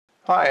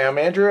Hi, I'm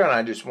Andrew, and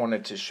I just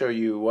wanted to show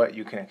you what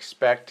you can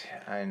expect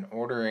in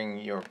ordering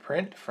your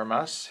print from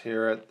us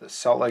here at the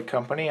Salt Lake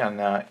Company on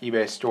the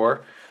eBay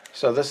store.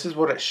 So this is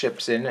what it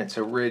ships in. It's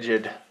a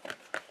rigid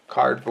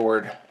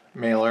cardboard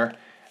mailer,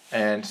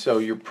 and so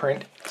your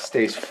print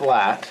stays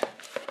flat.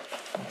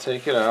 I'll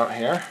take it out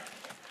here,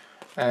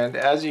 and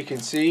as you can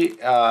see,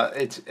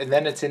 it's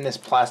in this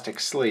plastic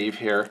sleeve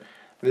here.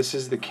 This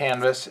is the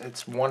canvas.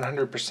 It's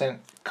 100%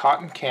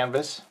 cotton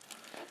canvas.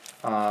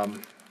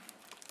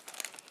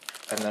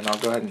 And then I'll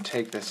go ahead and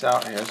take this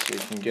out here so you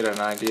can get an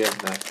idea of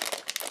the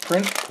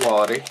print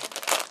quality.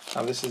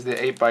 Now this is the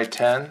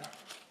 8x10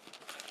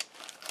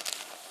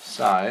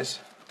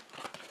 size.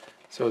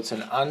 So it's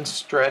an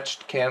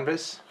unstretched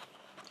canvas.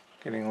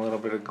 Getting a little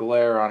bit of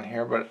glare on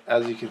here, but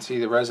as you can see,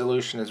 the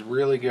resolution is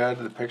really good.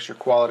 The picture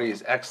quality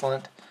is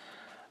excellent.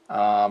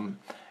 And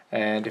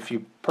if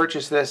you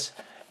purchase this,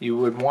 you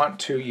would want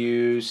to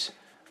use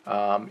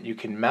you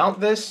can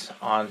mount this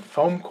on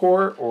foam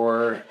core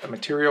or a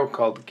material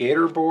called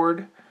gator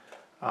board.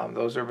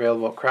 Those are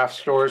available at craft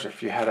stores.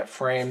 If you had it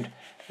framed,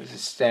 this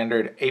is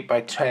standard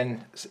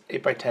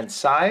 8x10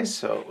 size,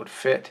 so it would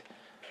fit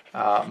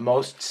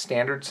most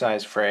standard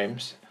size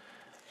frames.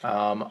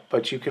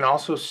 But you can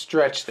also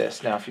stretch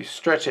this. Now if you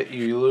stretch it,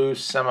 you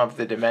lose some of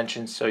the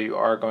dimensions, so you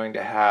are going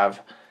to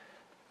have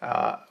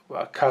a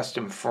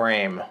custom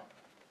frame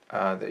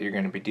that you're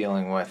going to be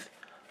dealing with,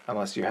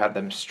 unless you have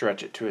them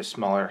stretch it to a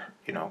smaller,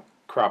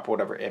 crop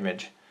whatever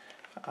image.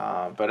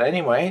 But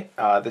anyway,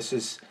 this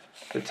is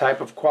the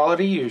type of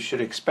quality you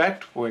should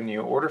expect when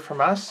you order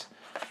from us,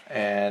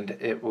 and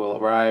it will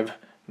arrive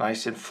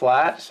nice and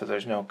flat, so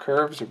there's no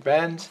curves or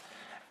bends,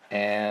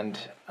 and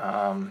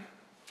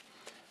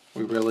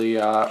we really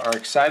are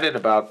excited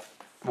about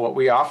what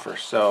we offer.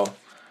 So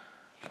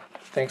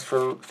thanks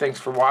for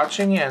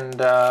watching, and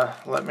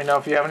let me know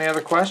if you have any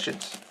other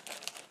questions.